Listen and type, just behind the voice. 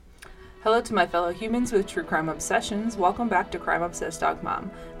Hello to my fellow humans with true crime obsessions. Welcome back to Crime Obsessed Dog Mom.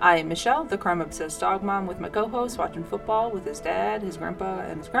 I am Michelle, the Crime Obsessed Dog Mom, with my co-host watching football with his dad, his grandpa,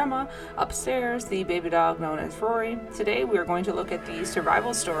 and his grandma. Upstairs, the baby dog known as Rory. Today we are going to look at the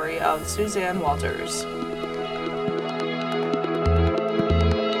survival story of Suzanne Walters.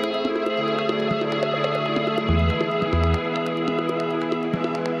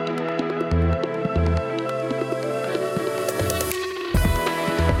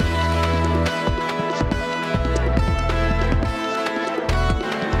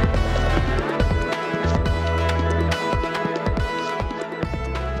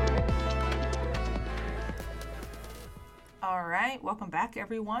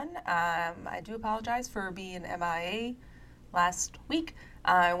 Everyone. I do apologize for being MIA last week.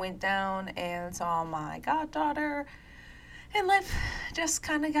 I went down and saw my goddaughter, and life just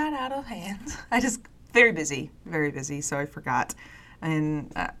kind of got out of hand. Very busy, so I forgot.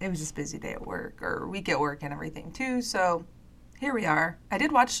 And it was just a busy day at work, or week at work and everything too, so here we are. I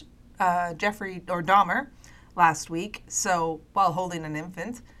did watch Jeffrey Dahmer last week, so while holding an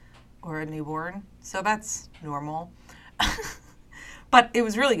infant or a newborn, so that's normal. But it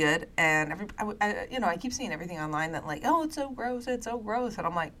was really good, and I keep seeing everything online that it's so gross, and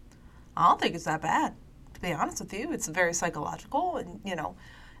I'm like, I don't think it's that bad, to be honest with you. It's very psychological and,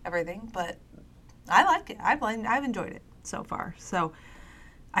 everything, but I like it. I've enjoyed it so far. So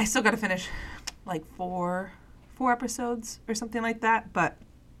I still got to finish four episodes or something like that, but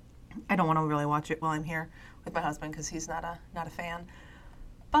I don't want to really watch it while I'm here with my husband because he's not a fan.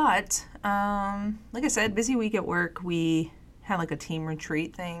 But like I said, busy week at work. We had a team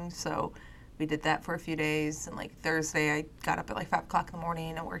retreat thing, so we did that for a few days, and Thursday I got up at 5 o'clock in the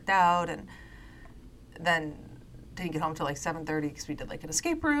morning and worked out, and then didn't get home till 7:30 because we did an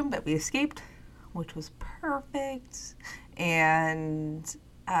escape room, but we escaped, which was perfect. And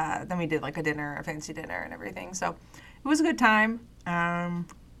then we did a fancy dinner and everything, so it was a good time. My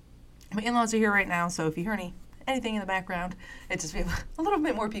in-laws are here right now, so if you hear anything in the background, it's just we have a little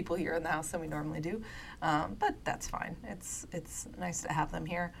bit more people here in the house than we normally do, but that's fine. It's nice to have them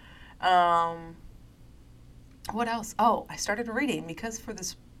here. What else? Oh, I started reading because for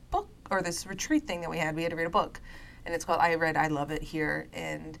this book, or this retreat thing that we had to read a book, and it's called I Love It Here,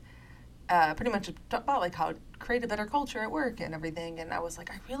 and pretty much about how to create a better culture at work and everything. And I was I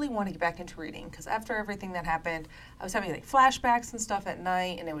really want to get back into reading because after everything that happened, I was having flashbacks and stuff at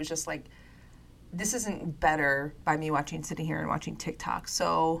night, and it was just this isn't better by me sitting here and watching TikTok.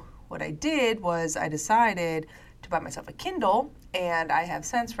 So what I did was I decided to buy myself a Kindle, and I have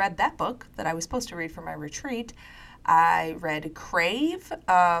since read that book that I was supposed to read for my retreat. I read Crave,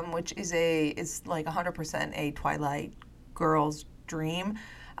 which is 100% a Twilight girl's dream.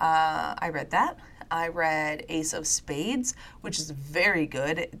 I read that. I read Ace of Spades, which is very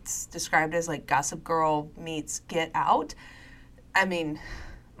good. It's described as Gossip Girl meets Get Out. I mean,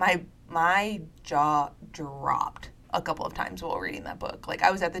 my jaw dropped a couple of times while reading that book. I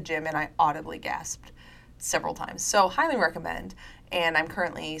was at the gym and I audibly gasped several times. So highly recommend. And I'm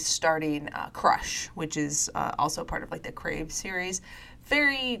currently starting Crush, which is also part of the Crave series.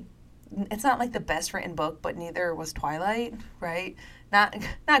 It's not the best written book, but neither was Twilight, right? Not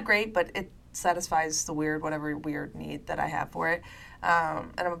great, but it satisfies the whatever weird need that I have for it.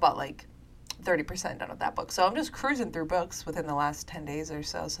 And I'm about 30% done with that book. So I'm just cruising through books within the last 10 days or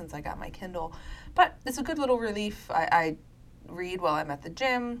so since I got my Kindle. But it's a good little relief. I read while I'm at the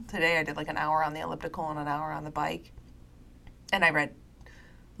gym. Today I did an hour on the elliptical and an hour on the bike. And I read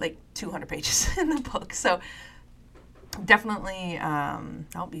 200 pages in the book. So definitely, you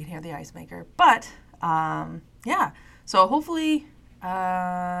can hear the ice maker. But yeah, so hopefully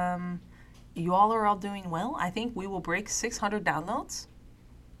you all are doing well. I think we will break 600 downloads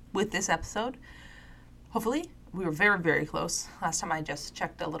with this episode. Hopefully. We were very, very close. Last time I just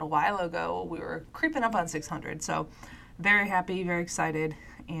checked a little while ago, we were creeping up on 600. So very happy, very excited.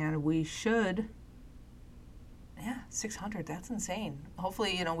 And we should, 600, that's insane.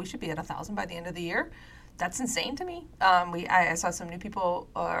 Hopefully, we should be at 1,000 by the end of the year. That's insane to me. I saw some new people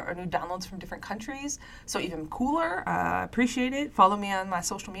or new downloads from different countries. So even cooler. Appreciate it. Follow me on my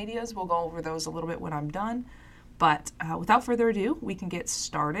social medias. We'll go over those a little bit when I'm done. But without further ado, we can get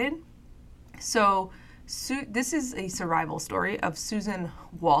started. So this is a survival story of Susan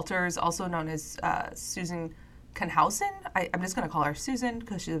Walters, also known as Susan Canhausen. I'm just going to call her Susan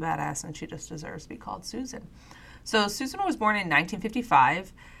because she's a badass and she just deserves to be called Susan. So Susan was born in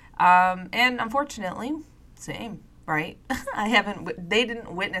 1955, and unfortunately, same, right? She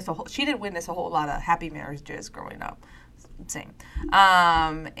didn't witness a whole lot of happy marriages growing up. Same.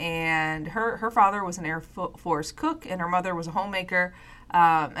 And her father was an Air Force cook, and her mother was a homemaker.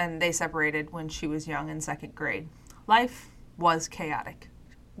 and they separated when she was young in second grade. Life was chaotic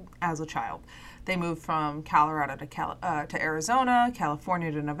as a child. They moved from Colorado to Arizona,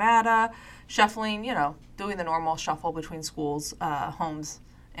 California to Nevada, shuffling, doing the normal shuffle between schools, homes,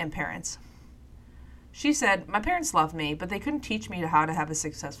 and parents. She said, "My parents loved me, but they couldn't teach me how to have a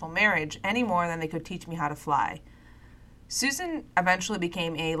successful marriage any more than they could teach me how to fly." Susan eventually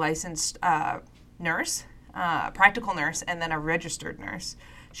became a licensed nurse, practical nurse, and then a registered nurse.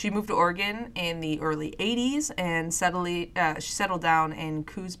 She moved to Oregon in the early 80s and she settled down in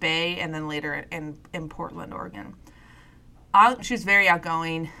Coos Bay and then later in Portland, Oregon. She was very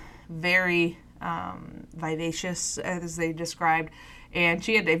outgoing, very vivacious, as they described, and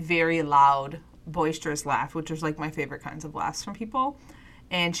she had a very loud, boisterous laugh, which was like my favorite kinds of laughs from people.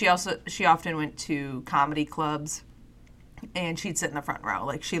 And she often went to comedy clubs, and she'd sit in the front row.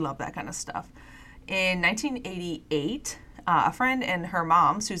 Like, she loved that kind of stuff. In 1988, a friend and her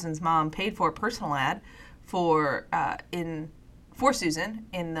mom, Susan's mom, paid for a personal ad for Susan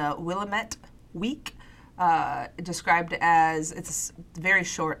in the Willamette Week, described as, it's a very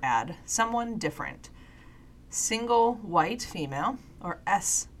short ad, "Someone different. Single white female," or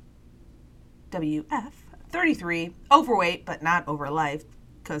SWF, 33, overweight but not over life,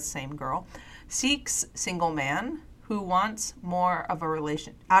 because same girl, seeks single man who wants more of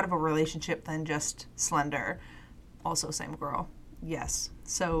out of a relationship than just slender. Also same girl. Yes,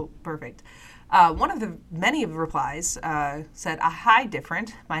 so perfect. One of the many of the replies said, "Hi,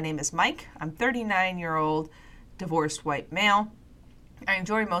 different. My name is Mike. I'm 39-year-old divorced white male. I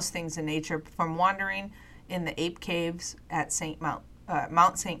enjoy most things in nature, from wandering in the ape caves at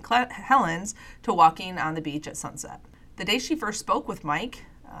Mount St. Helens to walking on the beach at sunset." The day she first spoke with Mike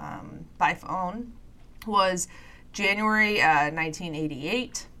by phone was January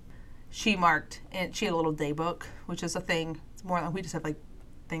 1988. She had a little day book, which is a thing. It's more like we just have like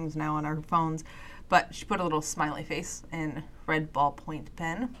things now on our phones. But she put a little smiley face and red ballpoint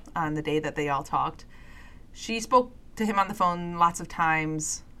pen on the day that they all talked. She spoke to him on the phone lots of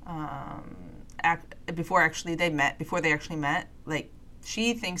times before they actually met. Like,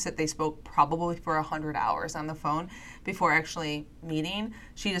 she thinks that they spoke probably for 100 hours on the phone before actually meeting.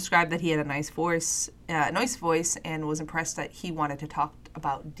 She described that he had a nice voice, and was impressed that he wanted to talk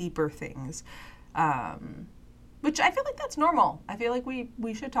about deeper things, which I feel like that's normal. I feel like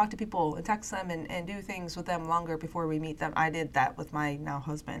we should talk to people and text them and do things with them longer before we meet them. I did that with my now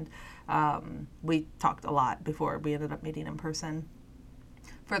husband. We talked a lot before we ended up meeting in person.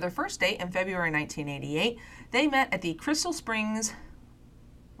 For their first date in February 1988, they met at the Crystal Springs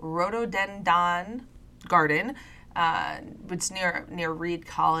Rhododendron Garden. It's near Reed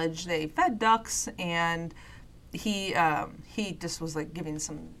College. They fed ducks, and he just was like giving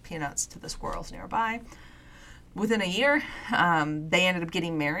some peanuts to the squirrels nearby. Within a year, they ended up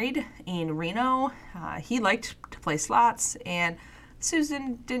getting married in Reno. He liked to play slots, and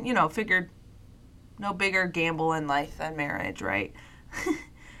Susan didn't, figured no bigger gamble in life than marriage, right?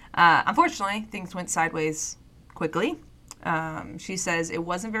 Unfortunately, things went sideways quickly. She says it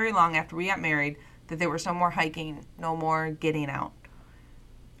wasn't very long after we got married that there was no more hiking, no more getting out.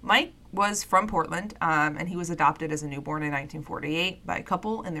 Mike was from Portland, and he was adopted as a newborn in 1948 by a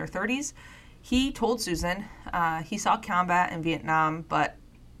couple in their 30s. He told Susan he saw combat in Vietnam, but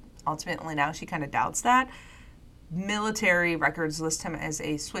ultimately now she kind of doubts that. Military records list him as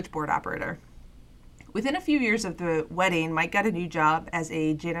a switchboard operator. Within a few years of the wedding, Mike got a new job as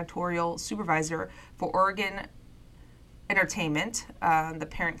a janitorial supervisor for Oregon Entertainment, the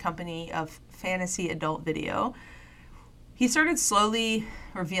parent company of Fantasy Adult Video. He started slowly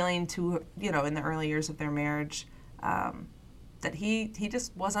revealing to, in the early years of their marriage, that he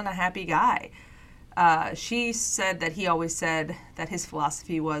just wasn't a happy guy. She said that he always said that his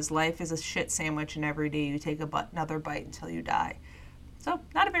philosophy was, life is a shit sandwich and every day you take another bite until you die. So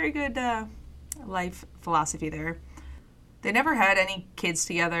not a very good life philosophy there. They never had any kids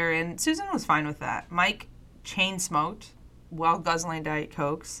together, and Susan was fine with that. Mike chain smoked while guzzling Diet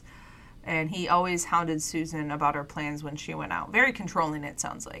Cokes, and he always hounded Susan about her plans when she went out. Very controlling, it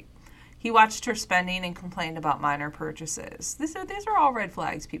sounds like. He watched her spending and complained about minor purchases. These are all red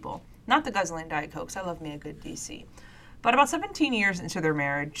flags, people. Not the guzzling Diet Cokes. I love me a good DC. But about 17 years into their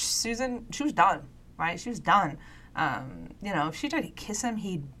marriage, Susan, she was done, right? She was done. If she tried to kiss him,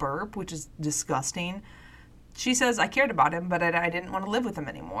 he'd burp, which is disgusting. She says, I cared about him, but I didn't want to live with him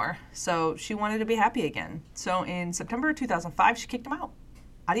anymore. So she wanted to be happy again. So in September 2005, she kicked him out.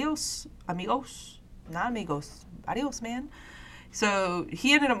 Adios, amigos. Not amigos. Adios, man. So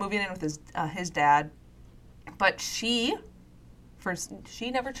he ended up moving in with his dad. But she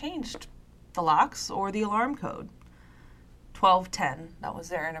never changed the locks or the alarm code. 12/10. That was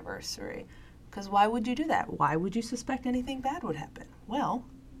their anniversary. Because why would you do that? Why would you suspect anything bad would happen? Well,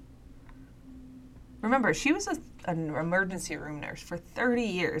 remember, she was an emergency room nurse for 30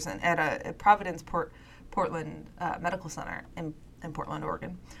 years and at a Providence Portland Medical Center in Portland,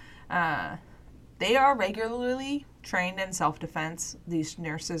 Oregon. They are regularly trained in self-defense. These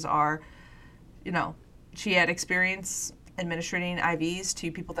nurses are, she had experience administering IVs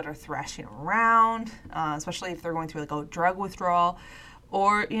to people that are thrashing around, especially if they're going through like a drug withdrawal,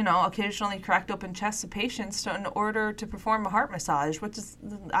 or, occasionally cracked open chests of patients in order to perform a heart massage, which is,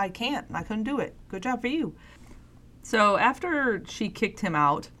 I couldn't do it. Good job for you. So after she kicked him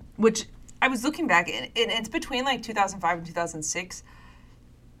out, which I was looking back, and it's between like 2005 and 2006,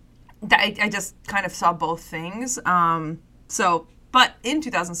 I just kind of saw both things. But in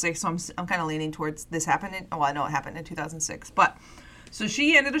 2006, so I'm kind of leaning towards this happened. I know it happened in 2006. But so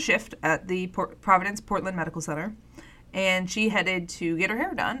she ended a shift at the Providence Portland Medical Center, and she headed to get her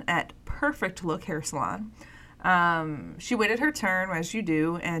hair done at Perfect Look Hair Salon. She waited her turn, as you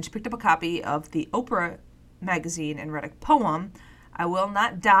do, and she picked up a copy of the Oprah magazine and read a poem. I will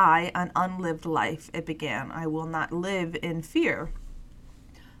not die an unlived life, it began. I will not live in fear.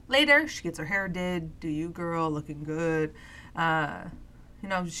 Later, she gets her hair did. Do you, girl? Looking good.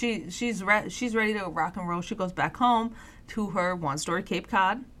 She's ready to rock and roll. She goes back home to her one-story Cape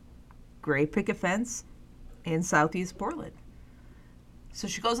Cod, gray picket fence in Southeast Portland. So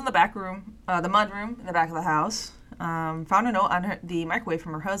she goes in the back room, the mud room in the back of the house, found a note on the microwave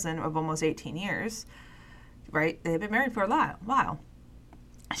from her husband of almost 18 years. Right? They had been married for a while.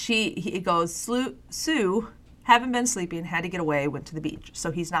 He goes, Sue, haven't been sleeping, had to get away, went to the beach.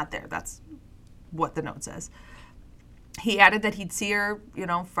 So he's not there. That's what the note says. He added that he'd see her,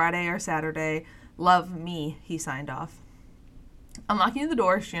 Friday or Saturday. Love me, he signed off. Unlocking the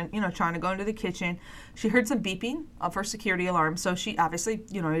door, she, trying to go into the kitchen. She heard some beeping of her security alarm. So she obviously,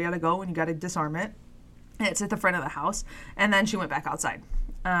 you got to go and you got to disarm it. And it's at the front of the house. And then she went back outside.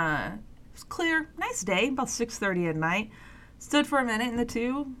 It was clear, nice day, about 6:30 at night. Stood for a minute in the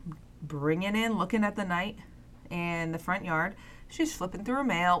tube, looking at the night and the front yard. She's flipping through her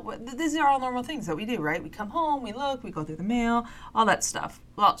mail. These are all normal things that we do, right? We come home, we look, we go through the mail, all that stuff.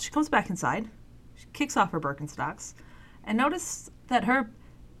 Well, she comes back inside. She kicks off her Birkenstocks and noticed that her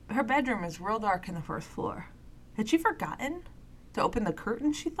bedroom is real dark in the first floor. Had she forgotten to open the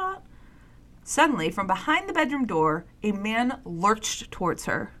curtain, she thought? Suddenly, from behind the bedroom door, a man lurched towards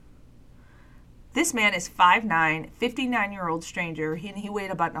her. This man is 5'9", 59-year-old stranger, and he weighed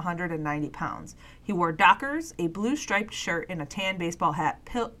about 190 pounds. He wore Dockers, a blue striped shirt, and a tan baseball hat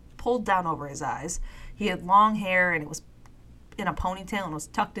pulled down over his eyes. He had long hair, and it was in a ponytail and was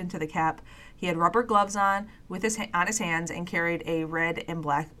tucked into the cap. He had rubber gloves on on his hands and carried a red and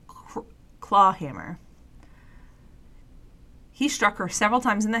black claw hammer. He struck her several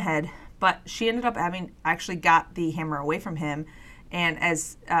times in the head, but she ended up having actually got the hammer away from him. And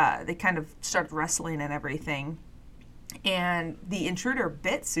as they kind of started wrestling and everything, and the intruder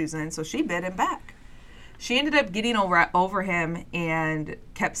bit Susan, so she bit him back. She ended up getting over him and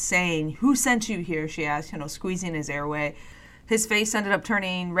kept saying, "Who sent you here?" she asked, squeezing his airway. His face ended up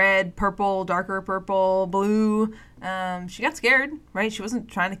turning red, purple, darker purple, blue. She got scared, right? She wasn't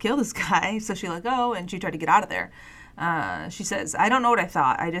trying to kill this guy, so she let go and she tried to get out of there. She says, "I don't know what I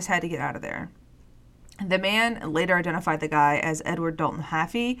thought. I just had to get out of there." The man later identified the guy as Edward Dalton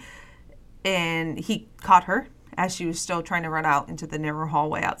Haffey, and he caught her as she was still trying to run out into the narrow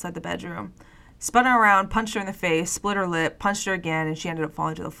hallway outside the bedroom. Spun her around, punched her in the face, split her lip, punched her again, and she ended up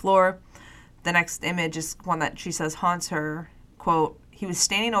falling to the floor. The next image is one that she says haunts her. Quote, "He was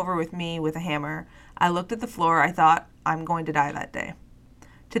standing over with me with a hammer. I looked at the floor. I thought, I'm going to die that day."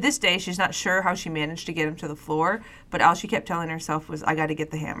 To this day, she's not sure how she managed to get him to the floor, but all she kept telling herself was, "I got to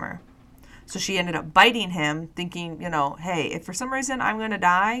get the hammer." So she ended up biting him, thinking, hey, if for some reason I'm going to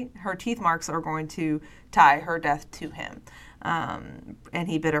die, her teeth marks are going to tie her death to him. And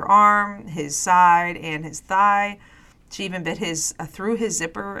he bit her arm, his side, and his thigh. She even bit through his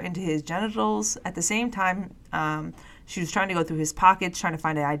zipper into his genitals. At the same time, she was trying to go through his pockets, trying to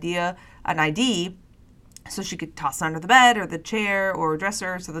find an ID, so she could toss it under the bed or the chair or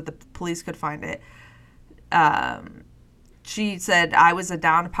dresser so that the police could find it. She said, "I was a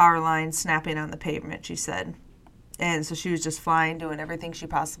downed power line snapping on the pavement," she said. And so she was just flying, doing everything she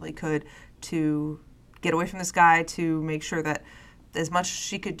possibly could to get away from this guy, to make sure that as much as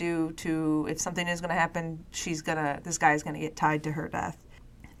she could do to, if something is going to happen, this guy is going to get tied to her death.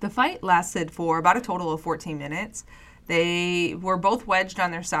 The fight lasted for about a total of 14 minutes. They were both wedged on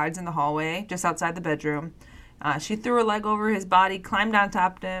their sides in the hallway, just outside the bedroom. She threw her leg over his body, climbed on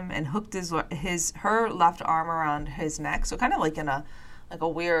top of him, and hooked her left arm around his neck. So kind of like in a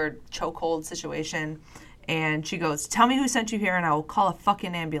weird chokehold situation. And she goes, "Tell me who sent you here, and I will call a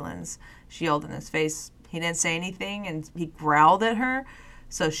fucking ambulance." She yelled in his face. He didn't say anything, and he growled at her.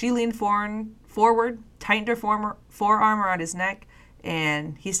 So she leaned forward, tightened her forearm around his neck,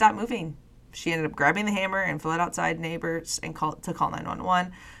 and he stopped moving. She ended up grabbing the hammer and fled outside neighbors and call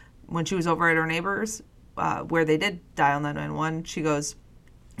 911. When she was over at her neighbors, where they did dial 911, she goes,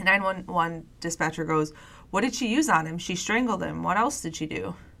 911 dispatcher goes, "What did she use on him? She strangled him. What else did she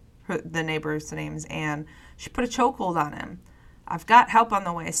do?" The neighbor's name's Anne. "She put a chokehold on him. I've got help on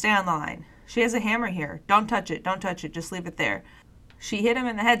the way. Stay on the line. She has a hammer here. Don't touch it. Don't touch it. Just leave it there." She hit him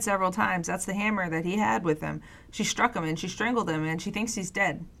in the head several times. That's the hammer that he had with him. She struck him and she strangled him, and she thinks he's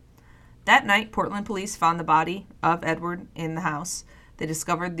dead. That night, Portland police found the body of Edward in the house. They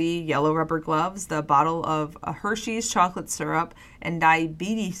discovered the yellow rubber gloves, the bottle of Hershey's chocolate syrup, and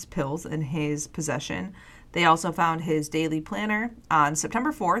diabetes pills in his possession. They also found his daily planner. On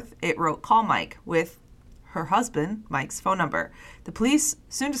September 4th, it wrote, "Call Mike," with her husband, Mike's phone number. The police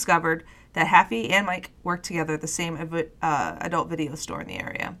soon discovered that Haffey and Mike worked together at the same adult video store in the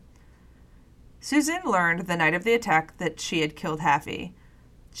area. Susan learned the night of the attack that she had killed Haffey.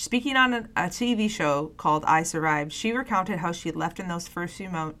 Speaking on a TV show called I Survived, she recounted how she had left in those first few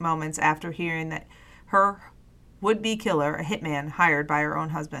moments after hearing that her would-be killer, a hitman hired by her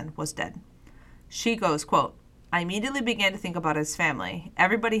own husband, was dead. She goes, quote, "I immediately began to think about his family.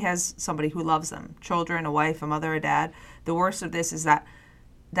 Everybody has somebody who loves them. Children, a wife, a mother, a dad. The worst of this is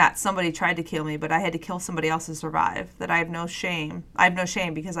that somebody tried to kill me, but I had to kill somebody else to survive. That I have no shame. I have no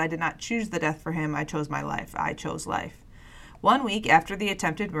shame because I did not choose the death for him. I chose my life. I chose life." 1 week after the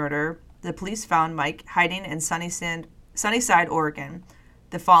attempted murder, the police found Mike hiding in Sunnyside, Oregon.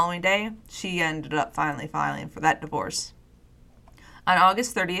 The following day, she ended up finally filing for that divorce. On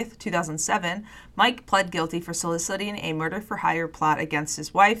August 30th, 2007, Mike pled guilty for soliciting a murder-for-hire plot against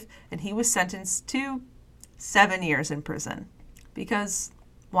his wife, and he was sentenced to 7 years in prison. Because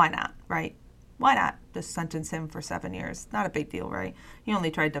why not, right? Why not just sentence him for 7 years? Not a big deal, right? He only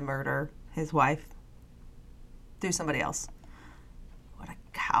tried to murder his wife through somebody else. What a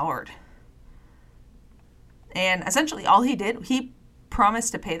coward. And essentially all he did, he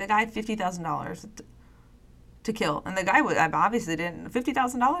promised to pay the guy $50,000 to kill. And the guy obviously didn't.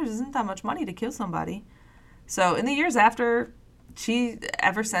 $50,000 isn't that much money to kill somebody. So in the years after,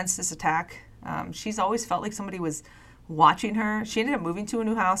 ever since this attack, she's always felt like somebody was watching her. She ended up moving to a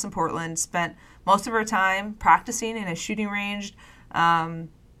new house in Portland, spent most of her time practicing in a shooting range.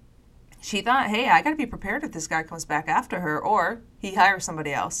 She thought, hey, I got to be prepared if this guy comes back after her, or he hires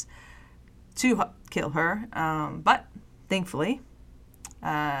somebody else to kill her. But thankfully,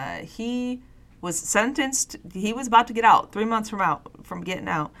 he was sentenced. He was about to get out 3 months from getting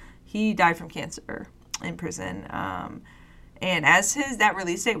out. He died from cancer in prison. And as that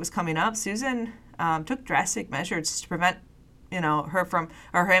release date was coming up, Susan took drastic measures to prevent,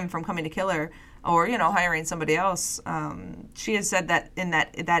 him from coming to kill her, or hiring somebody else. She has said that in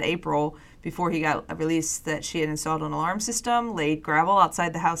that April, before he got released, that she had installed an alarm system, laid gravel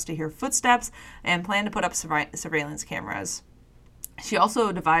outside the house to hear footsteps, and planned to put up surveillance cameras. She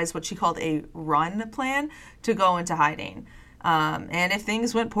also devised what she called a run plan to go into hiding. And if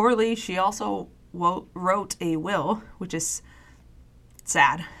things went poorly, she also wrote a will, which is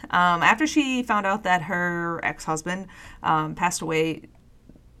sad. After she found out that her ex-husband passed away,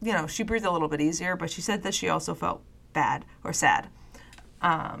 she breathed a little bit easier, but she said that she also felt bad or sad.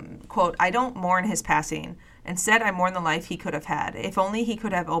 Quote, "I don't mourn his passing. Instead, I mourn the life he could have had. If only he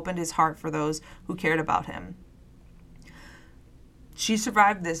could have opened his heart for those who cared about him." She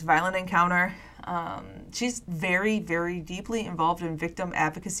survived this violent encounter. She's very, very deeply involved in victim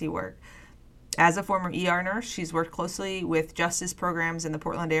advocacy work. As a former ER nurse, she's worked closely with justice programs in the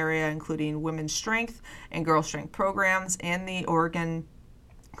Portland area, including Women's Strength and Girl Strength programs and the Oregon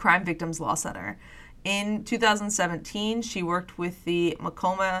Crime Victims Law Center. In 2017, she worked with the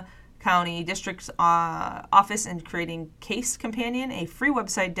Macomb County District's office in creating Case Companion, a free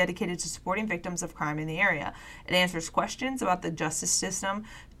website dedicated to supporting victims of crime in the area. It answers questions about the justice system,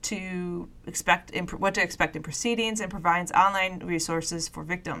 what to expect in proceedings, and provides online resources for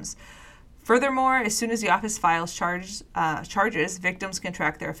victims. Furthermore, as soon as the office files charges, victims can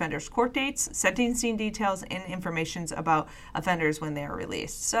track their offenders' court dates, sentencing details, and information about offenders when they are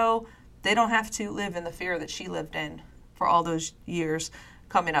released. So they don't have to live in the fear that she lived in for all those years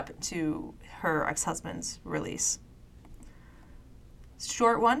coming up to her ex-husband's release.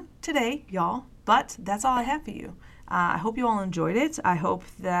 Short one today, y'all, but that's all I have for you. I hope you all enjoyed it. I hope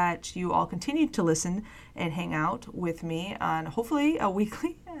that you all continue to listen and hang out with me on hopefully a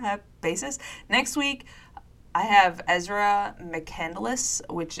weekly basis. Next week, I have Ezra McCandless,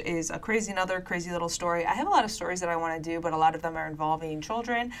 which is another crazy little story. I have a lot of stories that I want to do, but a lot of them are involving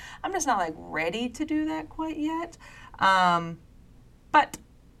children. I'm just not like ready to do that quite yet. But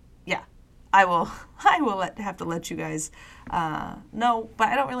yeah, I will have to let you guys know, but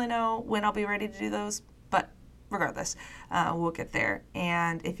I don't really know when I'll be ready to do those. But regardless, we'll get there.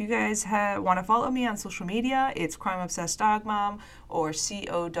 And if you guys want to follow me on social media, it's Crime Obsessed Dog Mom or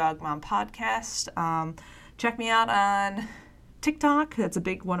CO Dog Mom Podcast. Check me out on TikTok. That's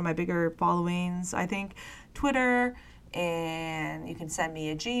one of my bigger followings, I think. Twitter, and you can send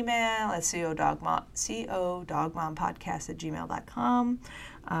me a Gmail at codogmompodcast@gmail.com.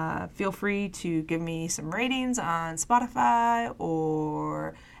 Feel free to give me some ratings on Spotify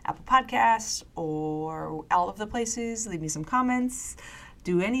or Apple Podcasts or all of the places. Leave me some comments.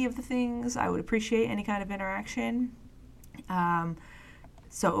 Do any of the things. I would appreciate any kind of interaction.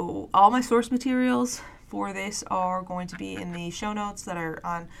 So all my source materials for this are going to be in the show notes that are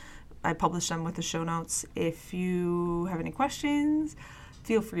on. I publish them with the show notes. If you have any questions,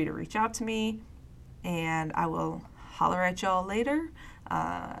 feel free to reach out to me, and I will holler at y'all later.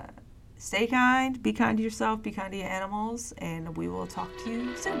 Stay kind, be kind to yourself, be kind to your animals, and we will talk to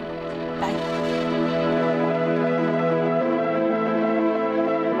you soon. Bye.